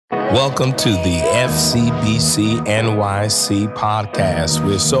Welcome to the FCBC NYC podcast.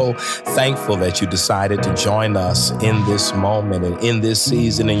 We're so thankful that you decided to join us in this moment and in this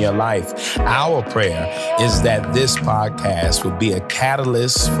season in your life. Our prayer is that this podcast will be a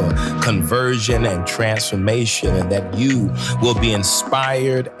catalyst for conversion and transformation, and that you will be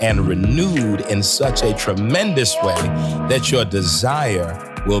inspired and renewed in such a tremendous way that your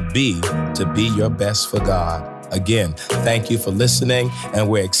desire will be to be your best for God. Again, thank you for listening, and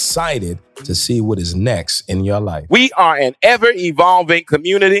we're excited to see what is next in your life. We are an ever-evolving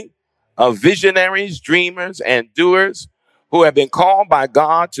community of visionaries, dreamers, and doers who have been called by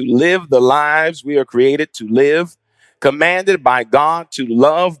God to live the lives we are created to live, commanded by God to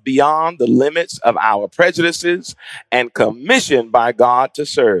love beyond the limits of our prejudices, and commissioned by God to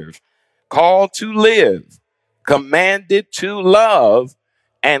serve. Called to live, commanded to love,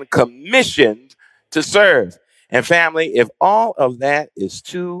 and commissioned to serve. And family, if all of that is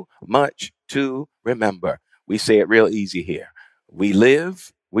too much to remember, we say it real easy here. We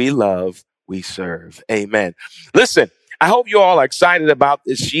live, we love, we serve. Amen. Listen, I hope you all are excited about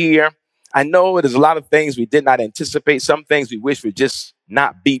this year. I know there's a lot of things we did not anticipate. Some things we wish would just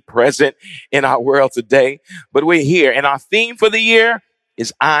not be present in our world today. But we're here. And our theme for the year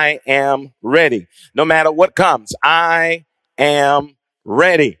is I am ready. No matter what comes, I am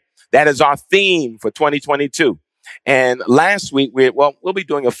ready. That is our theme for 2022. And last week, we'll be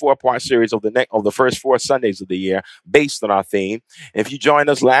doing a 4-part series of the first 4 Sundays of the year based on our theme. If you joined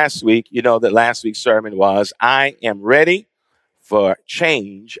us last week, you know that last week's sermon was, I am ready for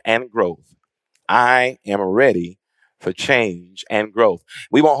change and growth. I am ready for change and growth.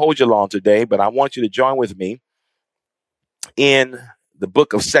 We won't hold you long today, but I want you to join with me in the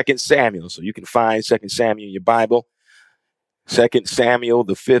book of 2 Samuel. So you can find 2 Samuel in your Bible. 2 Samuel,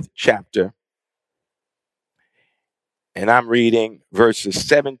 the 5th chapter. And I'm reading verses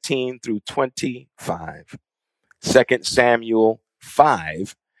 17 through 25. 2 Samuel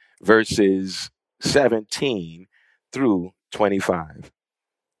 5, verses 17 through 25.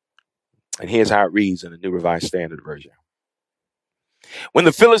 And here's how it reads in the New Revised Standard Version. When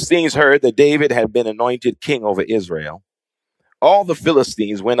the Philistines heard that David had been anointed king over Israel, all the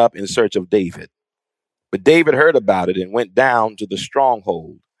Philistines went up in search of David. But David heard about it and went down to the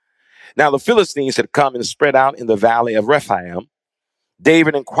stronghold. Now the Philistines had come and spread out in the valley of Rephaim.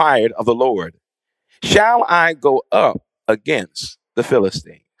 David inquired of the Lord, shall I go up against the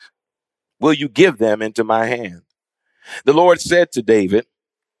Philistines? Will you give them into my hand? The Lord said to David,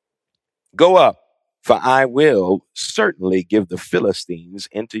 go up, for I will certainly give the Philistines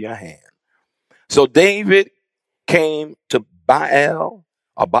into your hand. So David came to Baal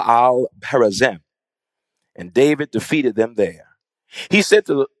Perazim, and David defeated them there. He said,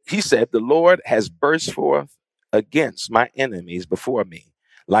 the Lord has burst forth against my enemies before me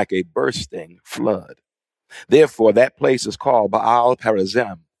like a bursting flood. Therefore, that place is called Baal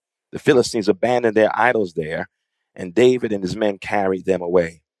Perazim. The Philistines abandoned their idols there, and David and his men carried them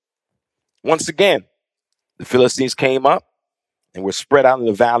away. Once again, the Philistines came up and were spread out in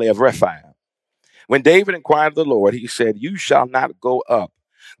the valley of Rephaim. When David inquired of the Lord, he said, you shall not go up.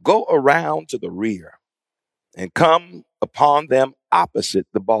 Go around to the rear and come upon them opposite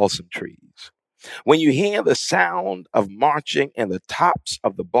the balsam trees. When you hear the sound of marching in the tops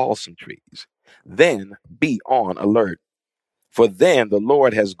of the balsam trees, then be on alert. For then the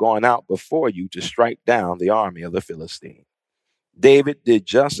Lord has gone out before you to strike down the army of the Philistines. David did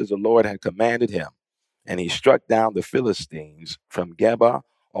just as the Lord had commanded him, and he struck down the Philistines from Geba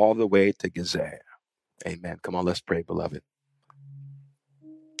all the way to Gezer. Amen. Come on, let's pray, beloved.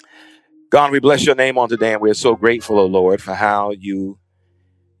 God, we bless your name on today, and we're so grateful, O Lord, for how you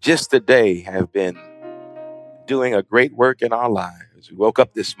just today have been doing a great work in our lives. We woke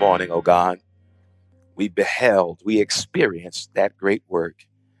up this morning, oh God. We experienced that great work.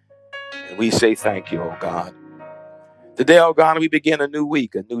 And we say thank you, oh God. Today, oh God, we begin a new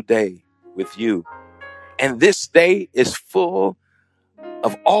week, a new day with you. And this day is full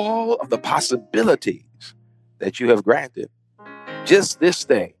of all of the possibilities that you have granted. Just this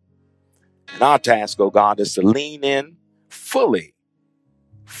day. And our task, oh God, is to lean in fully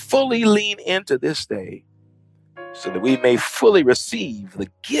lean into this day so that we may fully receive the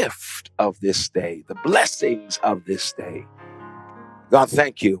gift of this day, the blessings of this day. God,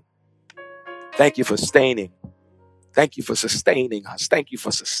 thank you. Thank you for sustaining. Thank you for sustaining us. Thank you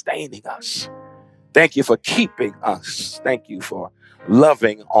for sustaining us. Thank you for keeping us. Thank you for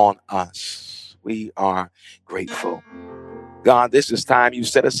loving on us. We are grateful. God, this is time you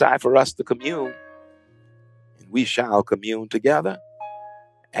set aside for us to commune. And we shall commune together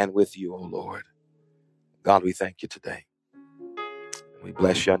and with you, O Lord. God, we thank you today. We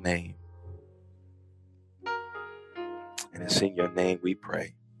bless your name. And it's in your name we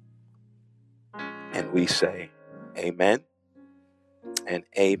pray. And we say, amen and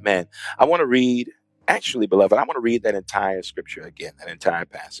amen. I want to read, actually, beloved, I want to read that entire scripture again, that entire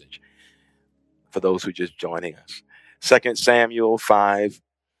passage, for those who are just joining us. 2 Samuel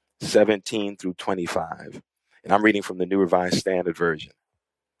 5:17 through 25. And I'm reading from the New Revised Standard Version.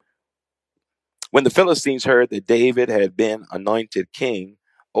 When the Philistines heard that David had been anointed king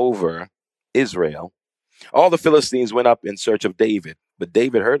over Israel, all the Philistines went up in search of David. But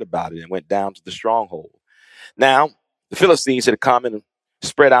David heard about it and went down to the stronghold. Now, the Philistines had come and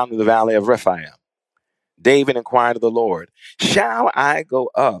spread out in the valley of Rephaim. David inquired of the Lord, shall I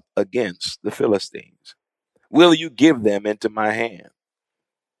go up against the Philistines? Will you give them into my hand?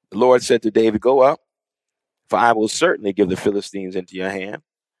 The Lord said to David, go up, for I will certainly give the Philistines into your hand.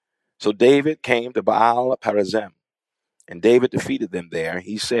 So David came to Baal Perazim, and David defeated them there.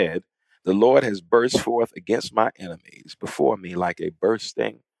 He said, the Lord has burst forth against my enemies before me like a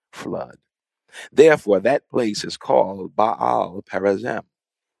bursting flood. Therefore, that place is called Baal Perazim.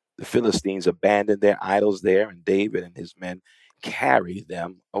 The Philistines abandoned their idols there, and David and his men carried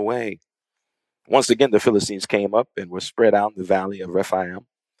them away. Once again, the Philistines came up and were spread out in the valley of Rephaim.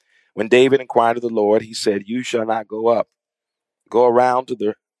 When David inquired of the Lord, he said, you shall not go up. Go around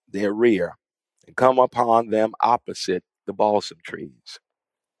to their rear and come upon them opposite the balsam trees.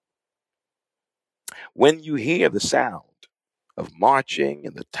 When you hear the sound of marching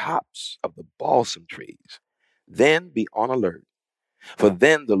in the tops of the balsam trees, then be on alert. For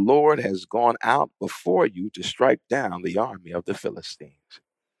then the Lord has gone out before you to strike down the army of the Philistines.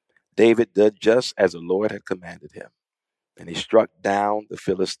 David did just as the Lord had commanded him, and he struck down the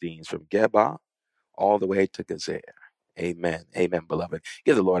Philistines from Geba all the way to Gazer. Amen. Amen, beloved.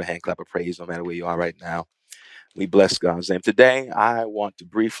 Give the Lord a hand clap of praise no matter where you are right now. We bless God's name. Today, I want to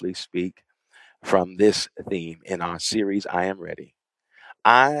briefly speak from this theme in our series, I Am Ready.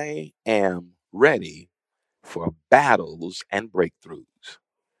 I am ready for battles and breakthroughs.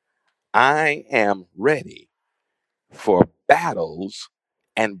 I am ready for battles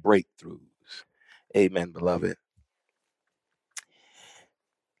and breakthroughs. Amen, beloved.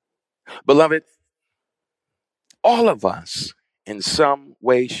 Beloved, all of us, in some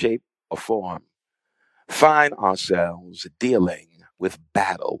way, shape, or form, find ourselves dealing with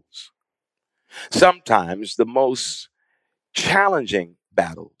battles. Sometimes the most challenging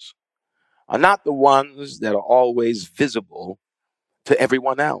battles are not the ones that are always visible to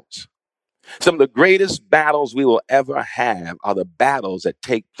everyone else. Some of the greatest battles we will ever have are the battles that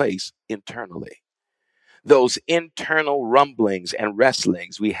take place internally. Those internal rumblings and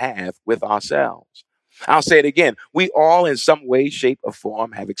wrestlings we have with ourselves. I'll say it again. We all, in some way, shape, or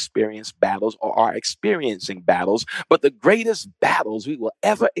form, have experienced battles or are experiencing battles, but the greatest battles we will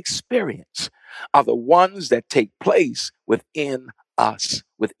ever experience are the ones that take place within us,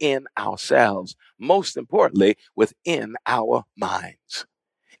 within ourselves, most importantly, within our minds.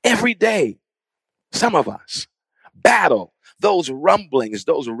 Every day, some of us battle those rumblings,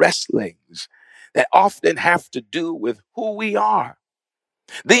 those wrestlings that often have to do with who we are.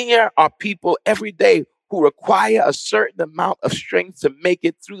 There are people every day who require a certain amount of strength to make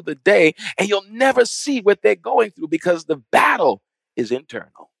it through the day, and you'll never see what they're going through because the battle is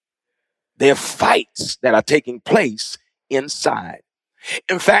internal. There are fights that are taking place inside.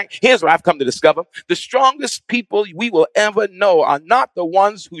 In fact, here's what I've come to discover. The strongest people we will ever know are not the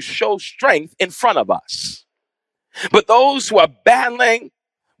ones who show strength in front of us, but those who are battling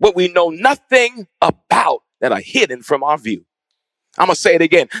what we know nothing about that are hidden from our view. I'm going to say it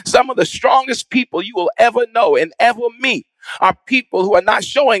again. Some of the strongest people you will ever know and ever meet are people who are not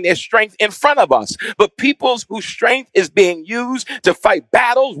showing their strength in front of us, but people whose strength is being used to fight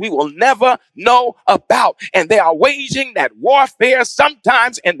battles we will never know about. And they are waging that warfare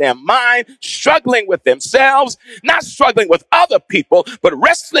sometimes in their mind, struggling with themselves, not struggling with other people, but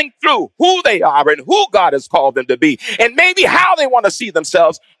wrestling through who they are and who God has called them to be, and maybe how they want to see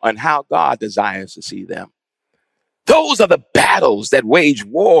themselves and how God desires to see them. Those are the battles that wage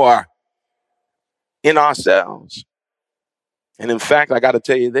war in ourselves. And in fact, I got to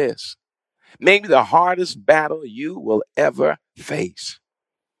tell you this, maybe the hardest battle you will ever face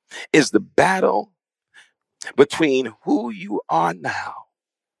is the battle between who you are now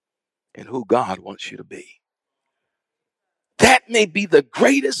and who God wants you to be. That may be the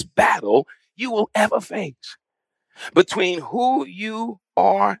greatest battle you will ever face, between who you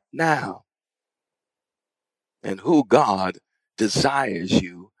are now and who God desires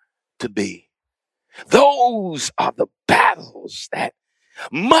you to be. Those are the battles that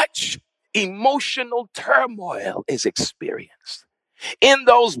much emotional turmoil is experienced. In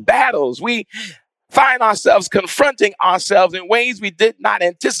those battles, we find ourselves confronting ourselves in ways we did not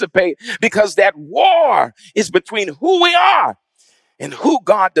anticipate, because that war is between who we are and who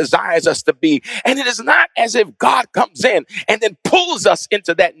God desires us to be. And it is not as if God comes in and then pulls us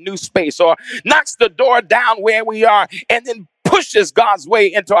into that new space, or knocks the door down where we are and then pushes God's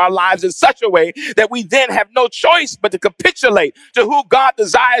way into our lives in such a way that we then have no choice but to capitulate to who God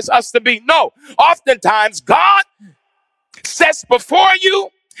desires us to be. No, oftentimes God sets before you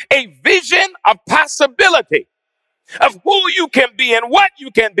a vision of possibility, of who you can be and what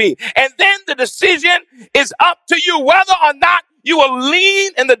you can be. And then the decision is up to you whether or not you will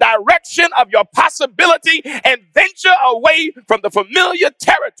lean in the direction of your possibility and venture away from the familiar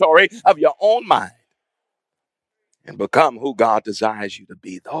territory of your own mind and become who God desires you to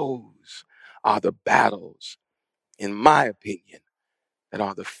be. Those are the battles, in my opinion, that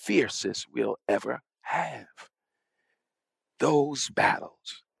are the fiercest we'll ever have. Those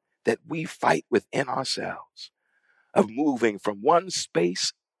battles that we fight within ourselves, of moving from one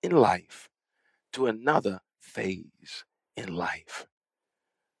space in life to another phase in life.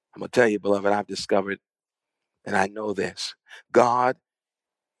 I'm going to tell you, beloved, I've discovered, and I know this: God,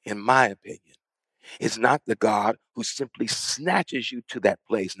 in my opinion, is not the God who simply snatches you to that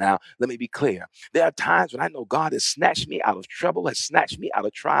place. Now, let me be clear. There are times when I know God has snatched me out of trouble, has snatched me out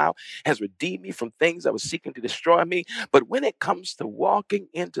of trial, has redeemed me from things that were seeking to destroy me. But when it comes to walking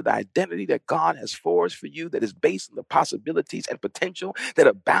into the identity that God has forged for you, that is based on the possibilities and potential that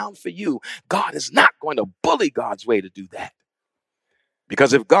are bound for you, God is not going to bully God's way to do that.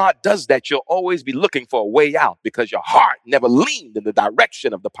 Because if God does that, you'll always be looking for a way out, because your heart never leaned in the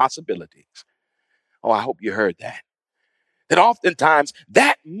direction of the possibilities. Oh, I hope you heard that. That oftentimes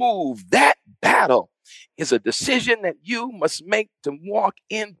that move, that battle, is a decision that you must make to walk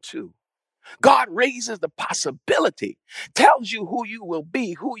into. God raises the possibility, tells you who you will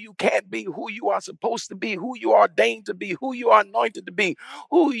be, who you can be, who you are supposed to be, who you are ordained to be, who you are anointed to be,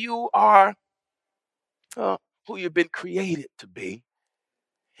 who you are, who you've been created to be.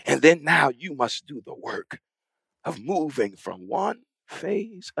 And then now you must do the work of moving from one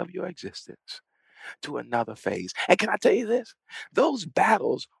phase of your existence to another phase. And can I tell you this? Those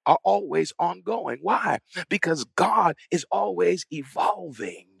battles are always ongoing. Why? Because God is always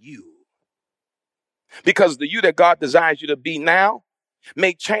evolving you. Because the you that God desires you to be now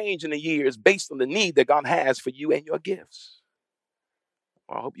may change in the years based on the need that God has for you and your gifts.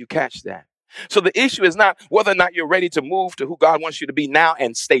 Well, I hope you catch that. So the issue is not whether or not you're ready to move to who God wants you to be now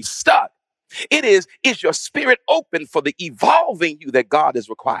and stay stuck. It is your spirit open for the evolving you that God is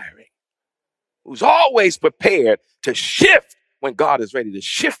requiring? Who's always prepared to shift when God is ready to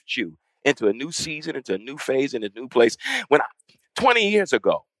shift you into a new season, into a new phase, in a new place. 20 years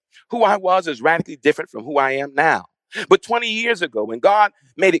ago, who I was is radically different from who I am now. But 20 years ago, when God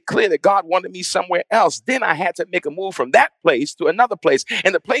made it clear that God wanted me somewhere else, then I had to make a move from that place to another place.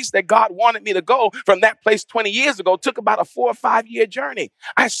 And the place that God wanted me to go from that place 20 years ago took about a 4 or 5 year journey.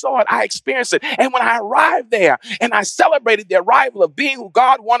 I saw it, I experienced it. And when I arrived there and I celebrated the arrival of being who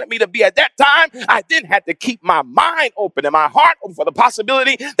God wanted me to be at that time, I then had to keep my mind open and my heart open for the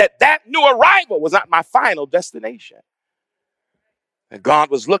possibility that that new arrival was not my final destination. And God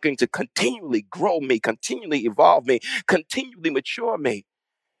was looking to continually grow me, continually evolve me, continually mature me.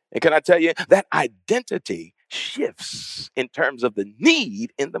 And can I tell you, that identity shifts in terms of the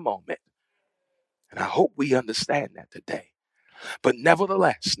need in the moment. And I hope we understand that today. But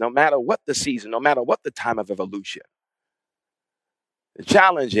nevertheless, no matter what the season, no matter what the time of evolution, the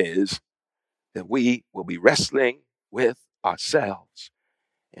challenge is that we will be wrestling with ourselves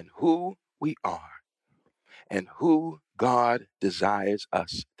and who we are and who God desires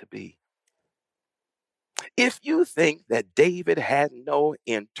us to be. If you think that David had no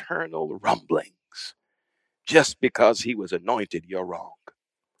internal rumblings just because he was anointed, you're wrong.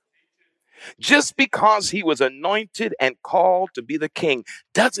 Just because he was anointed and called to be the king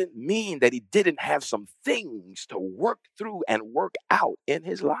doesn't mean that he didn't have some things to work through and work out in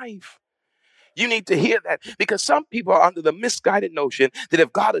his life. You need to hear that, because some people are under the misguided notion that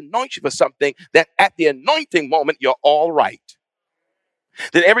if God anoints you for something, that at the anointing moment, you're all right.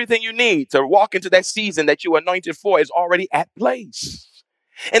 That everything you need to walk into that season that you were anointed for is already at place.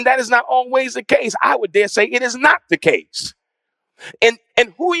 And that is not always the case. I would dare say it is not the case. And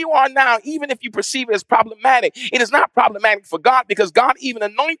who you are now, even if you perceive it as problematic, it is not problematic for God, because God even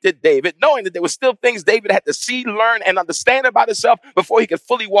anointed David, knowing that there were still things David had to see, learn, and understand about himself before he could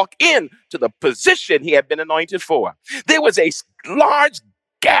fully walk in to the position he had been anointed for. There was a large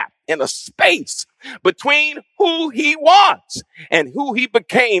gap in a space between who he was and who he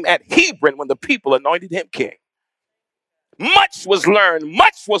became at Hebron when the people anointed him king. Much was learned,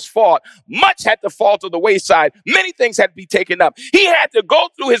 much was fought, much had to fall to the wayside. Many things had to be taken up. He had to go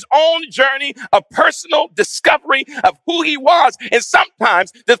through his own journey of personal discovery of who he was. And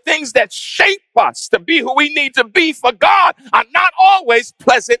sometimes the things that shape us to be who we need to be for God are not always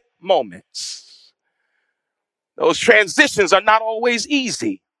pleasant moments. Those transitions are not always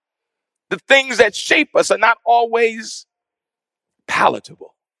easy. The things that shape us are not always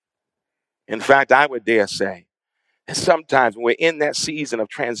palatable. In fact, I would dare say, and sometimes when we're in that season of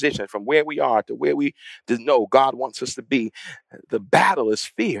transition from where we are to where we know God wants us to be, the battle is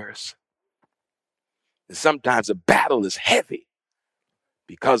fierce. And sometimes the battle is heavy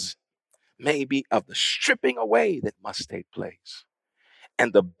because maybe of the stripping away that must take place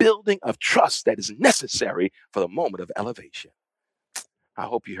and the building of trust that is necessary for the moment of elevation. I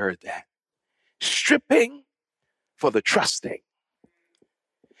hope you heard that. Stripping for the trusting.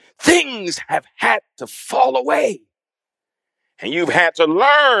 Things have had to fall away. And you've had to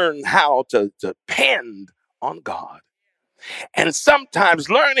learn how to depend on God. And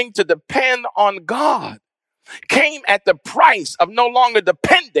sometimes learning to depend on God came at the price of no longer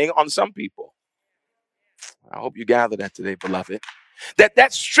depending on some people. I hope you gather that today, beloved.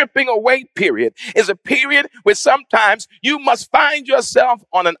 That stripping away period is a period where sometimes you must find yourself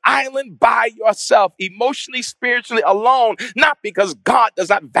on an island by yourself, emotionally, spiritually alone, not because God does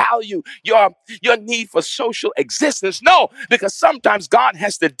not value your need for social existence. No, because sometimes God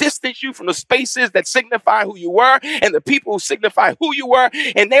has to distance you from the spaces that signify who you were and the people who signify who you were.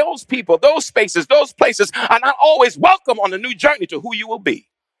 And those people, those spaces, those places are not always welcome on the new journey to who you will be.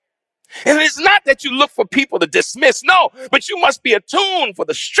 And it's not that you look for people to dismiss, no, but you must be attuned for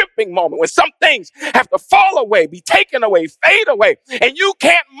the stripping moment when some things have to fall away, be taken away, fade away. And you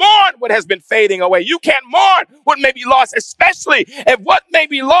can't mourn what has been fading away. You can't mourn what may be lost, especially if what may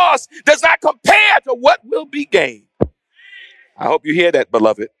be lost does not compare to what will be gained. I hope you hear that,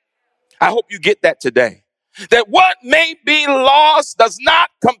 beloved. I hope you get that today. That what may be lost does not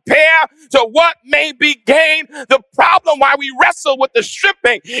compare to what may be gained. The problem why we wrestle with the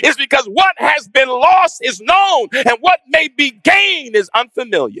stripping is because what has been lost is known and what may be gained is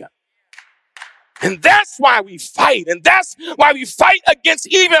unfamiliar. And that's why we fight. And that's why we fight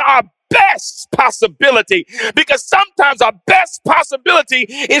against even our best possibility, because sometimes our best possibility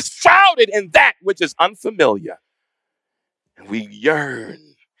is shrouded in that which is unfamiliar. And we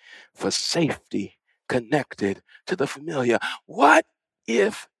yearn for safety connected to the familiar. What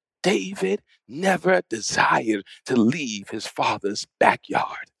if David never desired to leave his father's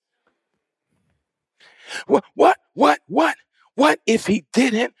backyard? What if he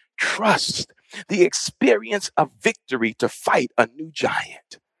didn't trust the experience of victory to fight a new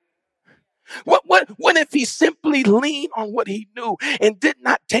giant? What if he simply leaned on what he knew and did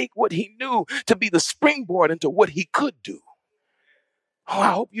not take what he knew to be the springboard into what he could do? Oh,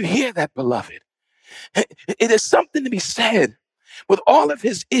 I hope you hear that, beloved. It is something to be said with all of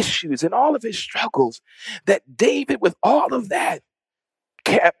his issues and all of his struggles that David, with all of that,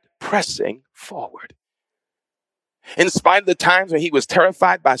 kept pressing forward. In spite of the times when he was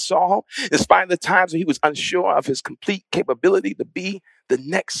terrified by Saul, in spite of the times when he was unsure of his complete capability to be the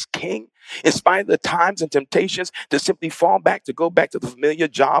next king, in spite of the times and temptations to simply fall back, to go back to the familiar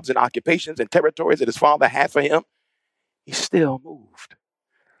jobs and occupations and territories that his father had for him, he still moved.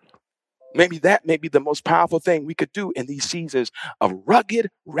 Maybe that may be the most powerful thing we could do in these seasons of rugged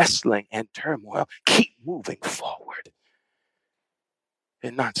wrestling and turmoil. Keep moving forward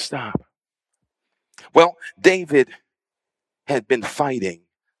and not stop. Well, David had been fighting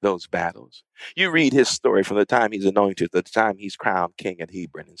those battles. You read his story from the time he's anointed to the time he's crowned king at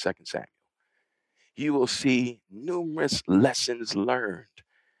Hebron in 2 Samuel. You will see numerous lessons learned.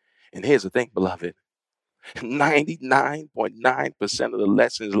 And here's the thing, beloved. 99.9% of the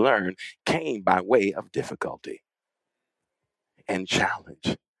lessons learned came by way of difficulty and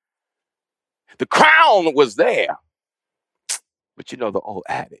challenge. The crown was there, but you know the old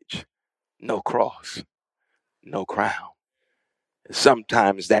adage, no cross, no crown.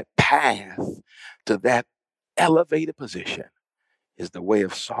 Sometimes that path to that elevated position is the way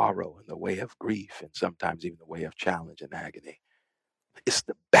of sorrow and the way of grief and sometimes even the way of challenge and agony. It's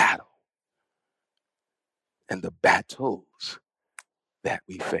the battle and the battles that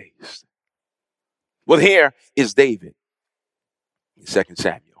we faced. Well, here is David in 2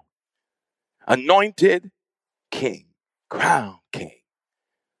 Samuel, anointed king, crowned king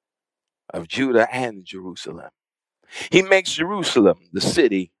of Judah and Jerusalem. He makes Jerusalem the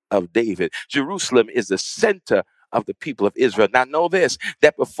city of David. Jerusalem is the center of the people of Israel. Now know this,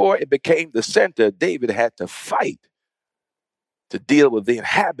 that before it became the center, David had to fight to deal with the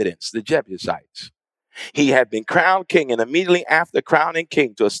inhabitants, the Jebusites. He had been crowned king, and immediately after crowning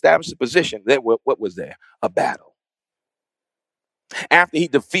king, to establish the position, what was there? A battle. After he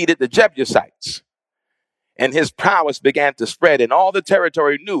defeated the Jebusites, and his prowess began to spread, and all the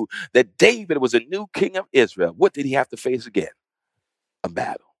territory knew that David was a new king of Israel, what did he have to face again? A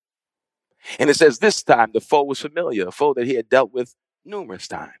battle. And it says this time the foe was familiar, a foe that he had dealt with numerous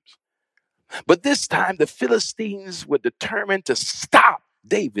times. But this time the Philistines were determined to stop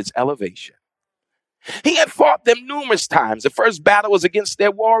David's elevation. He had fought them numerous times. The first battle was against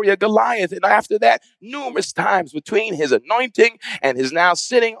their warrior Goliath. And after that, numerous times between his anointing and his now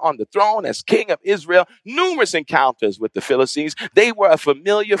sitting on the throne as king of Israel, numerous encounters with the Philistines. They were a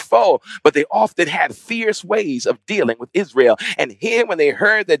familiar foe, but they often had fierce ways of dealing with Israel. And here, when they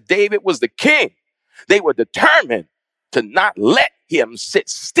heard that David was the king, they were determined to not let him sit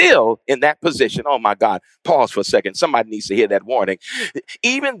still in that position. Oh my God. Pause for a second. Somebody needs to hear that warning.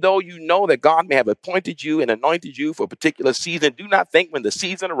 Even though you know that God may have appointed you and anointed you for a particular season, do not think when the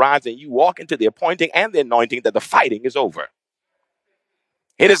season arrives and you walk into the appointing and the anointing that the fighting is over.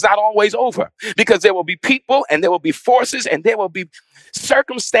 It is not always over, because there will be people and there will be forces and there will be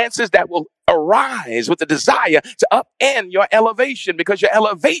circumstances that will arise with the desire to upend your elevation, because your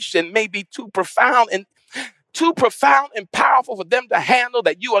elevation may be too profound and powerful for them to handle,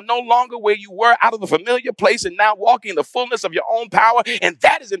 that you are no longer where you were, out of a familiar place, and now walking in the fullness of your own power. And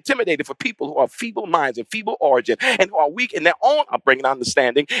that is intimidating for people who are feeble minds and feeble origin and who are weak in their own upbringing and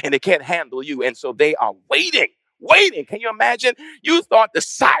understanding, and they can't handle you. And so they are waiting. Can you imagine? You thought the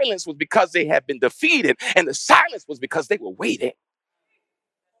silence was because they had been defeated, and the silence was because they were waiting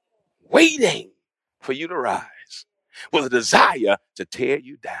for you to rise with a desire to tear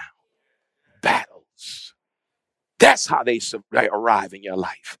you down. Battles. That's how they arrive in your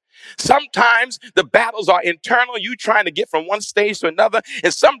life. Sometimes the battles are internal, you trying to get from one stage to another.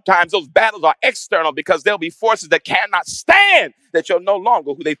 And sometimes those battles are external, because there'll be forces that cannot stand that you're no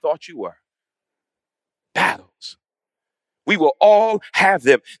longer who they thought you were. Battles. We will all have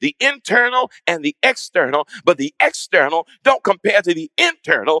them, the internal and the external, but the external don't compare to the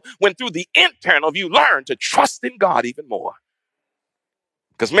internal, when through the internal you learn to trust in God even more.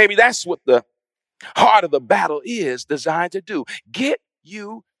 Because maybe that's what the heart of the battle is designed to do. Get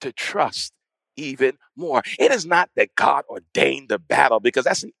you to trust even more. It is not that God ordained the battle, because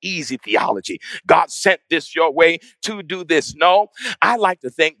that's an easy theology. God sent this your way to do this. No, I like to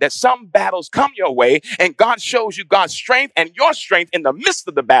think that some battles come your way and God shows you God's strength and your strength in the midst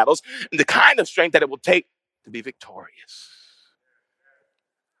of the battles, and the kind of strength that it will take to be victorious.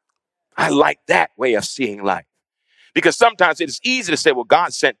 I like that way of seeing life. Because sometimes it is easy to say, well,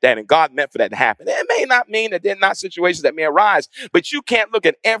 God sent that and God meant for that to happen. It may not mean that there are not situations that may arise, but you can't look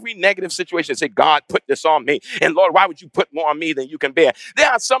at every negative situation and say, God put this on me. And Lord, why would you put more on me than you can bear? There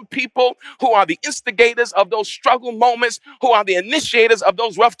are some people who are the instigators of those struggle moments, who are the initiators of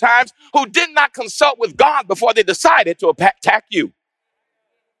those rough times, who did not consult with God before they decided to attack you.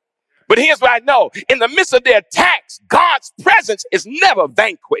 But here's what I know. In the midst of their attacks, God's presence is never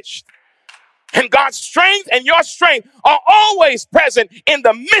vanquished. And God's strength and your strength are always present in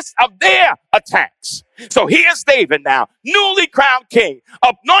the midst of their attacks. So here's David now, newly crowned king,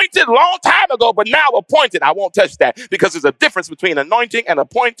 anointed long time ago, but now appointed. I won't touch that, because there's a difference between anointing and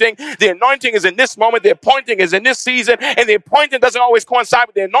appointing. The anointing is in this moment. The appointing is in this season. And the appointing doesn't always coincide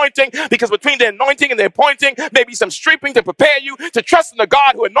with the anointing, because between the anointing and the appointing, may be some stripping to prepare you to trust in the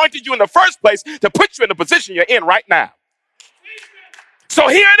God who anointed you in the first place to put you in the position you're in right now. So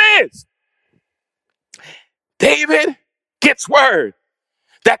here it is. David gets word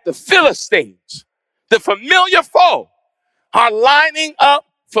that the Philistines, the familiar foe, are lining up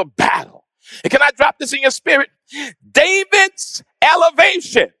for battle. And can I drop this in your spirit? David's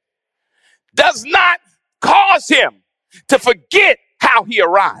elevation does not cause him to forget how he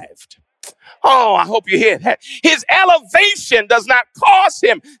arrived. Oh, I hope you hear that. His elevation does not cause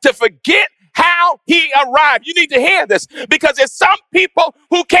him to forget how he arrived. You need to hear this, because there's some people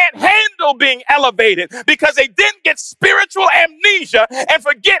who can't handle being elevated because they didn't get spiritual amnesia and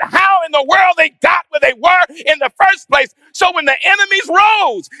forget how in the world they got where they were in the first place. So when the enemies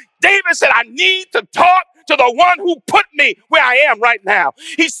rose, David said, I need to talk to the one who put me where I am right now.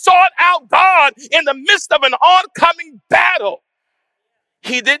 He sought out God in the midst of an oncoming battle.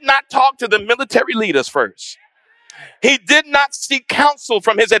 He did not talk to the military leaders first. He did not seek counsel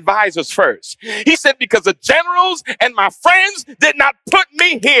from his advisors first. He said, because the generals and my friends did not put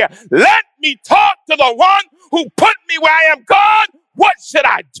me here. Let me talk to the one who put me where I am. God, what should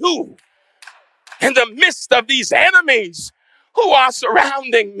I do in the midst of these enemies who are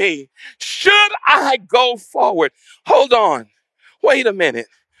surrounding me? Should I go forward? Hold on. Wait a minute.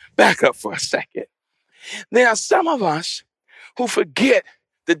 Back up for a second. There are some of us who forget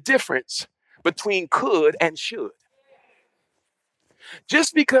the difference between could and should.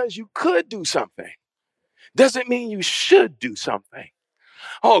 Just because you could do something doesn't mean you should do something.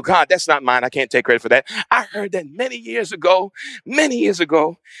 Oh God, that's not mine. I can't take credit for that. I heard that many years ago,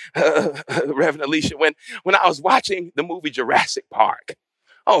 Reverend Alicia, when I was watching the movie Jurassic Park.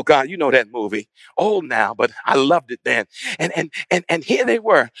 Oh God, you know that movie. Old now, but I loved it then. And here they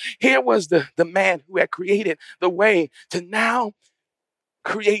were. Here was the man who had created the way to now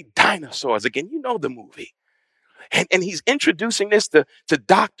create dinosaurs again. You know the movie. And he's introducing this to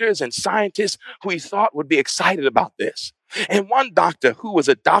doctors and scientists who he thought would be excited about this. And one doctor who was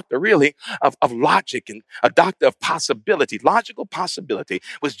a doctor really of logic and a doctor of possibility, logical possibility,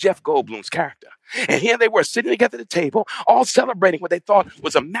 was Jeff Goldblum's character. And here they were sitting together at the table, all celebrating what they thought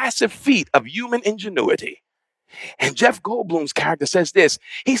was a massive feat of human ingenuity. And Jeff Goldblum's character says this.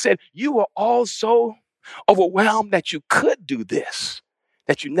 He said, "You were all so overwhelmed that you could do this,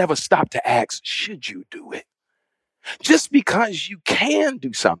 that you never stopped to ask, should you do it? Just because you can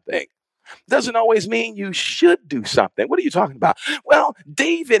do something doesn't always mean you should do something." What are you talking about? Well,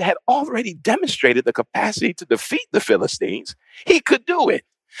 David had already demonstrated the capacity to defeat the Philistines. He could do it.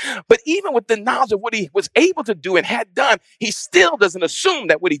 But even with the knowledge of what he was able to do and had done, he still doesn't assume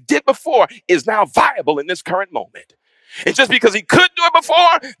that what he did before is now viable in this current moment. And just because he could do it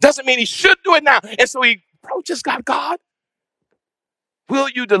before doesn't mean he should do it now. And so he approaches God. God, will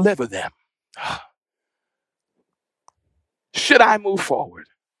you deliver them? Should I move forward?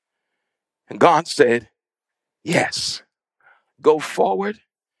 And God said, yes, go forward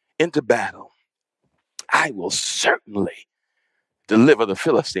into battle. I will certainly deliver the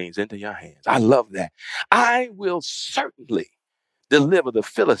Philistines into your hands. I love that. I will certainly deliver the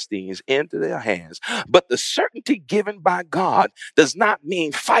Philistines into their hands. But the certainty given by God does not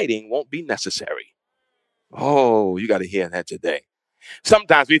mean fighting won't be necessary. Oh, you got to hear that today.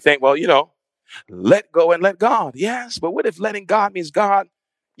 Sometimes we think, well, let go and let God. Yes, but what if letting God means God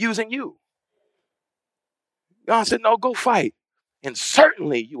using you? God said, no, go fight. And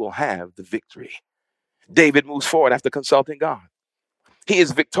certainly you will have the victory. David moves forward after consulting God. He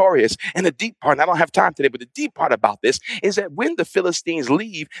is victorious. And the deep part, and I don't have time today, but the deep part about this is that when the Philistines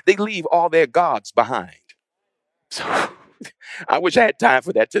leave, they leave all their gods behind. So I wish I had time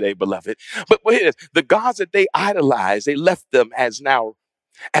for that today, beloved. But here it is. The gods that they idolized, they left them as now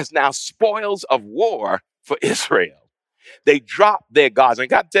spoils of war for Israel. They dropped their gods. And I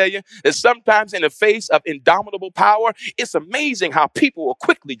got to tell you that sometimes in the face of indomitable power, it's amazing how people will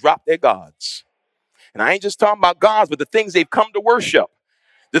quickly drop their gods. And I ain't just talking about gods, but the things they've come to worship,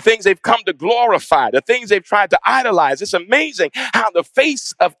 the things they've come to glorify, the things they've tried to idolize. It's amazing how in the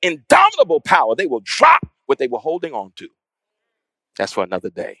face of indomitable power, they will drop what they were holding on to. That's for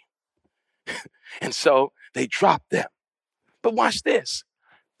another day. And so they dropped them. But watch this.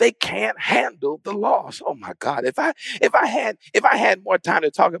 They can't handle the loss. Oh my God. If I had more time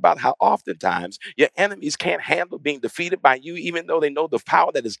to talk about how oftentimes your enemies can't handle being defeated by you, even though they know the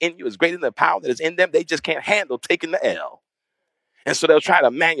power that is in you is greater than the power that is in them, they just can't handle taking the L. And so they'll try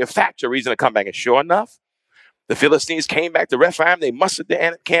to manufacture a reason to come back. And sure enough, the Philistines came back to Rephaim. They mustered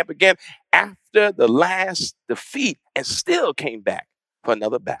their camp again after the last defeat and still came back for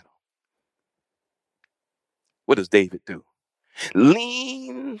another battle. What does David do?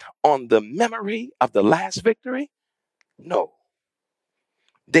 Lean on the memory of the last victory? No.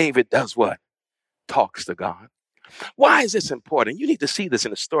 David does what? Talks to God. Why is this important? You need to see this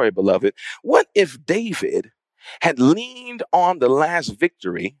in the story, beloved. What if David had leaned on the last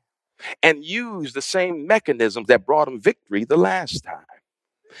victory and used the same mechanisms that brought him victory the last time?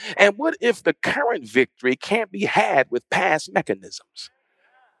 And what if the current victory can't be had with past mechanisms?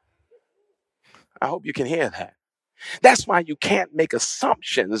 I hope you can hear that. That's why you can't make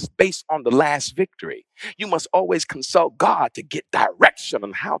assumptions based on the last victory. You must always consult God to get direction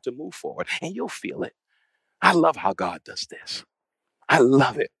on how to move forward, and you'll feel it. I love how God does this. I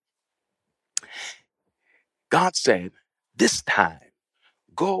love it. God said, this time,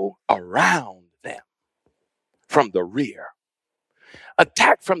 go around them from the rear.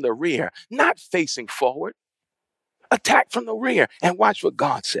 Attack from the rear, not facing forward. Attack from the rear. And watch what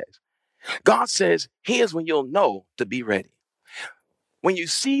God says. God says, here's when you'll know to be ready. When you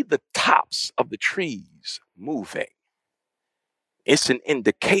see the tops of the trees moving, it's an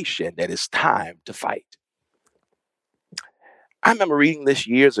indication that it's time to fight. I remember reading this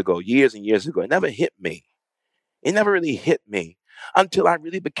years and years ago. It never hit me. It never really hit me until I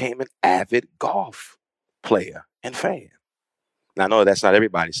really became an avid golf player and fan. Now, I know that's not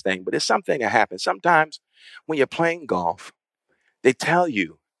everybody's thing, but it's something that happens. Sometimes when you're playing golf, they tell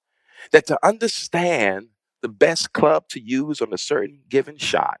you that to understand the best club to use on a certain given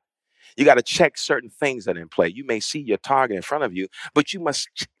shot, you got to check certain things that are in play. You may see your target in front of you, but you must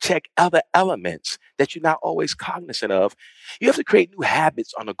check other elements that you're not always cognizant of. You have to create new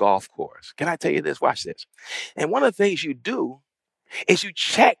habits on the golf course. Can I tell you this? Watch this. And one of the things you do is you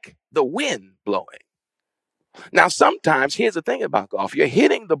check the wind blowing. Now, sometimes, here's the thing about golf, you're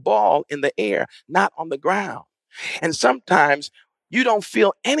hitting the ball in the air, not on the ground. And sometimes you don't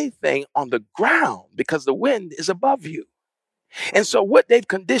feel anything on the ground because the wind is above you. And so what they've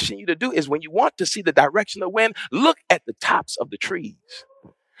conditioned you to do is when you want to see the direction of the wind, look at the tops of the trees.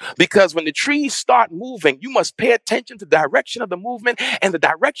 Because when the trees start moving, you must pay attention to the direction of the movement, and the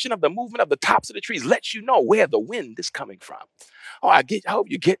direction of the movement of the tops of the trees lets you know where the wind is coming from. Oh, I hope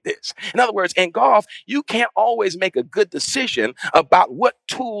you get this. In other words, in golf, you can't always make a good decision about what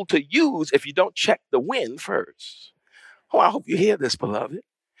tool to use if you don't check the wind first. Oh, I hope you hear this, beloved.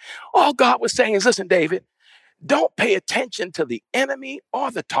 All God was saying is, listen, David, don't pay attention to the enemy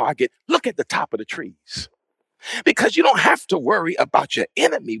or the target. Look at the top of the trees. Because you don't have to worry about your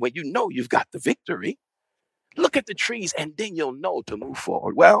enemy when you know you've got the victory. Look at the trees and then you'll know to move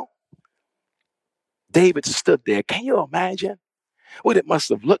forward. Well, David stood there. Can you imagine what it must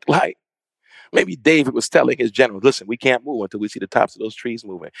have looked like? Maybe David was telling his general, listen, we can't move until we see the tops of those trees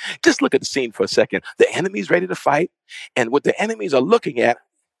moving. Just look at the scene for a second. The enemy's ready to fight. And what the enemies are looking at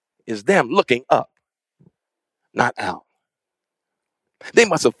is them looking up, not out. They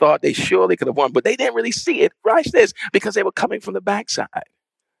must have thought they surely could have won, but they didn't really see it. Watch this, because they were coming from the backside.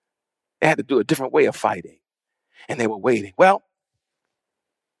 They had to do a different way of fighting, and they were waiting. Well,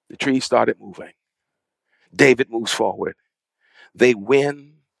 the trees started moving. David moves forward. They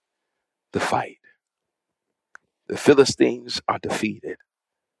win the fight. The Philistines are defeated.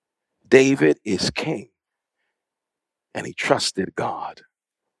 David is king, and he trusted God.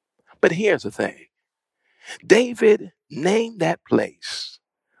 But here's the thing. David named that place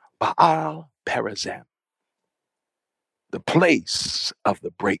Baal Perazim, the place of the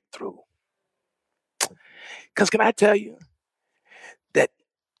breakthrough. Because can I tell you that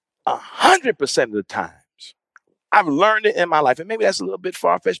 100% of the times, I've learned it in my life, and maybe that's a little bit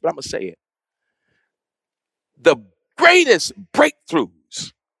far-fetched, but I'm going to say it. The greatest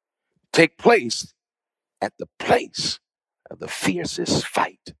breakthroughs take place at the place of the fiercest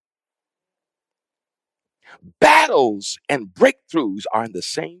fight. Battles and breakthroughs are in the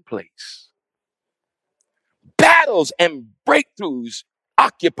same place. Battles and breakthroughs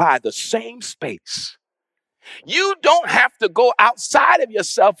occupy the same space. You don't have to go outside of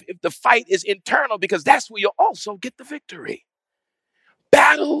yourself if the fight is internal, because that's where you'll also get the victory.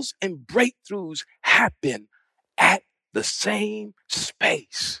 Battles and breakthroughs happen at the same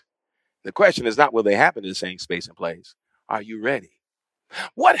space. The question is not will they happen in the same space and place. Are you ready?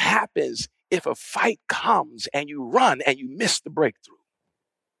 What happens if a fight comes and you run and you miss the breakthrough?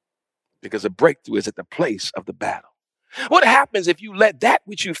 Because the breakthrough is at the place of the battle. What happens if you let that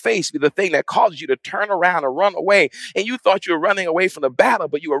which you face be the thing that causes you to turn around and run away, and you thought you were running away from the battle,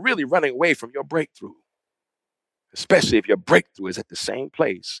 but you were really running away from your breakthrough? Especially if your breakthrough is at the same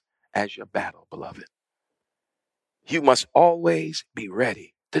place as your battle, beloved. You must always be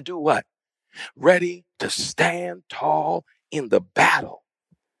ready to do what? Ready to stand tall in the battle.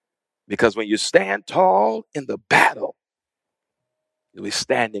 Because when you stand tall in the battle, you'll be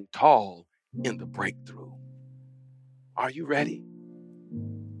standing tall in the breakthrough. Are you ready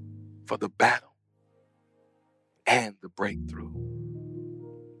for the battle and the breakthrough?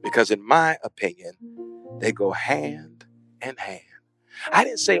 Because in my opinion, they go hand in hand. I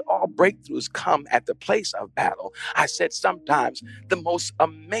didn't say all breakthroughs come at the place of battle. I said sometimes the most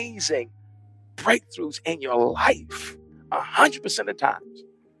amazing breakthroughs in your life, 100% of the times,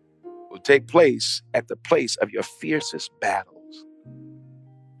 will take place at the place of your fiercest battles.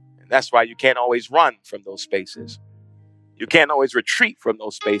 And that's why you can't always run from those spaces. You can't always retreat from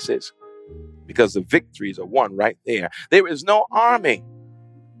those spaces, because the victories are won right there. There is no army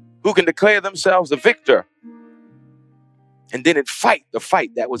who can declare themselves the victor and didn't fight the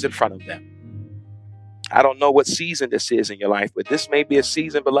fight that was in front of them. I don't know what season this is in your life, but this may be a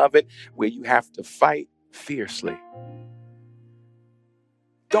season, beloved, where you have to fight fiercely.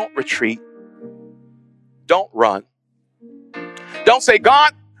 Don't retreat. Don't run. Don't say,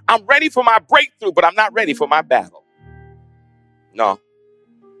 God, I'm ready for my breakthrough, but I'm not ready for my battle. No,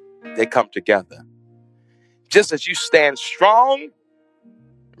 they come together. Just as you stand strong,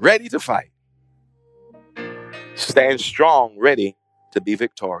 ready to fight, stand strong, ready to be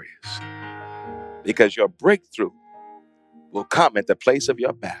victorious. Because your breakthrough will come at the place of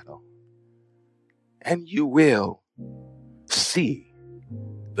your battle. And you will see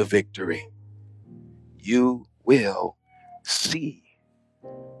the victory. You will see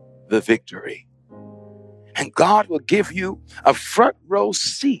the victory. And God will give you a front row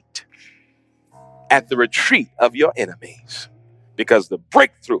seat at the retreat of your enemies, because the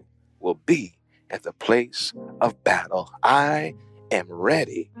breakthrough will be at the place of battle. I am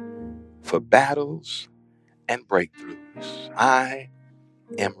ready for battles and breakthroughs. I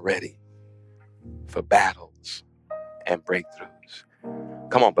am ready for battles and breakthroughs.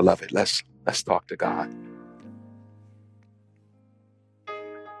 Come on, beloved, let's talk to God.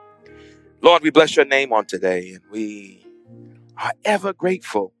 Lord, we bless your name on today, and we are ever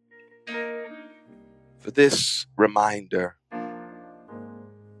grateful for this reminder.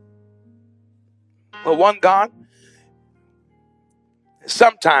 Well, one God,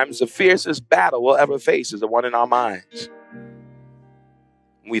 sometimes the fiercest battle we'll ever face is the one in our minds.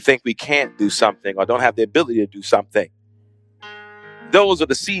 We think we can't do something or don't have the ability to do something. Those are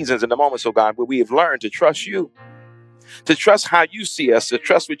the seasons and the moments, oh God, where we have learned to trust you, to trust how you see us, to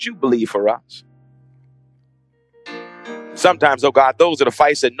trust what you believe for us. Sometimes, oh God, those are the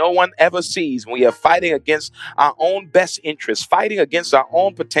fights that no one ever sees when we are fighting against our own best interests, fighting against our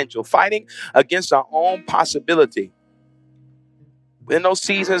own potential, fighting against our own possibility. In those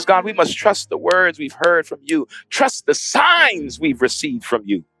seasons, God, we must trust the words we've heard from you, trust the signs we've received from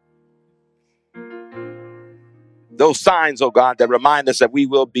you. Those signs, oh God, that remind us that we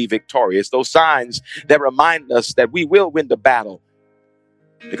will be victorious. Those signs that remind us that we will win the battle.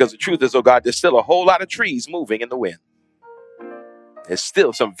 Because the truth is, oh God, there's still a whole lot of trees moving in the wind. There's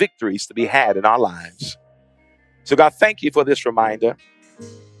still some victories to be had in our lives. So God, thank you for this reminder.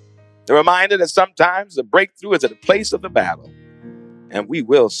 The reminder that sometimes the breakthrough is at the place of the battle. And we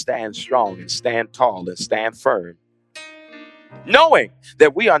will stand strong and stand tall and stand firm, knowing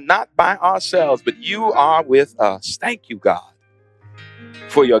that we are not by ourselves, but you are with us. Thank you, God,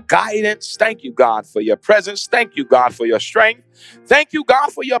 for your guidance. Thank you, God, for your presence. Thank you, God, for your strength. Thank you,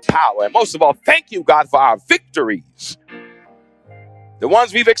 God, for your power. And most of all, thank you, God, for our victories, the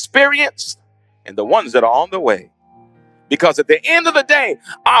ones we've experienced and the ones that are on the way. Because at the end of the day,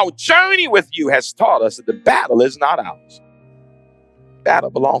 our journey with you has taught us that the battle is not ours.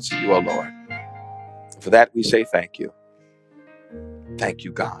 Battle belongs to you, O Lord. For that, we say thank you. Thank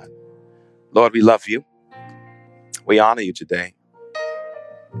you, God. Lord, we love you. We honor you today.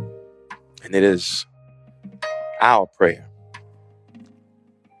 And it is our prayer.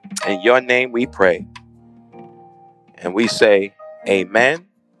 In your name we pray. And we say amen,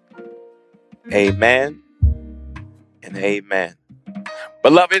 amen, and amen.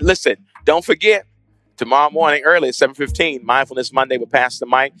 Beloved, listen, don't forget, tomorrow morning early at 7:15, Mindfulness Monday with Pastor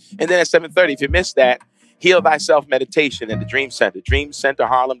Mike. And then at 7:30, if you missed that, Heal Thyself Meditation in the Dream Center,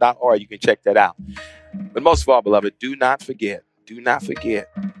 dreamcenterharlem.org. You can check that out. But most of all, beloved, do not forget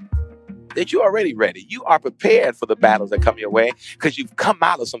that you're already ready. You are prepared for the battles that come your way because you've come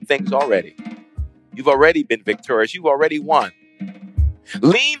out of some things already. You've already been victorious. You've already won.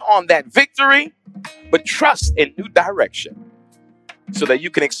 Lean on that victory, but trust in new direction so that you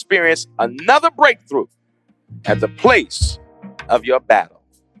can experience another breakthrough at the place of your battle.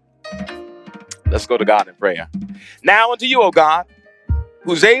 Let's go to God in prayer. Now unto you, O God,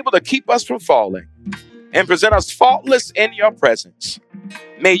 who's able to keep us from falling and present us faultless in your presence.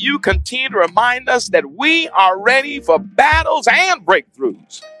 May you continue to remind us that we are ready for battles and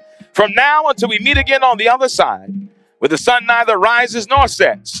breakthroughs from now until we meet again on the other side, where the sun neither rises nor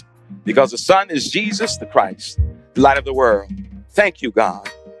sets, because the sun is Jesus the Christ, the light of the world. Thank you, God.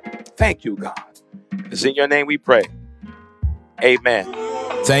 Thank you, God. It's in your name we pray. Amen.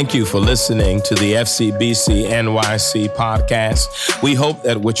 Thank you for listening to the FCBC NYC podcast. We hope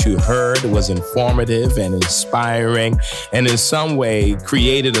that what you heard was informative and inspiring and in some way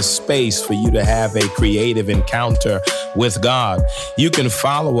created a space for you to have a creative encounter with God. You can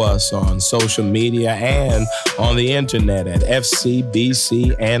follow us on social media and on the internet at fcbcnyc.org.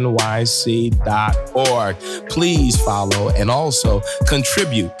 Please follow and also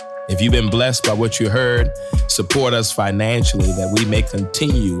contribute. If you've been blessed by what you heard, support us financially that we may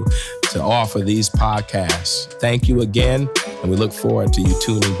continue to offer these podcasts. Thank you again, and we look forward to you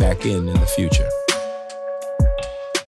tuning back in the future.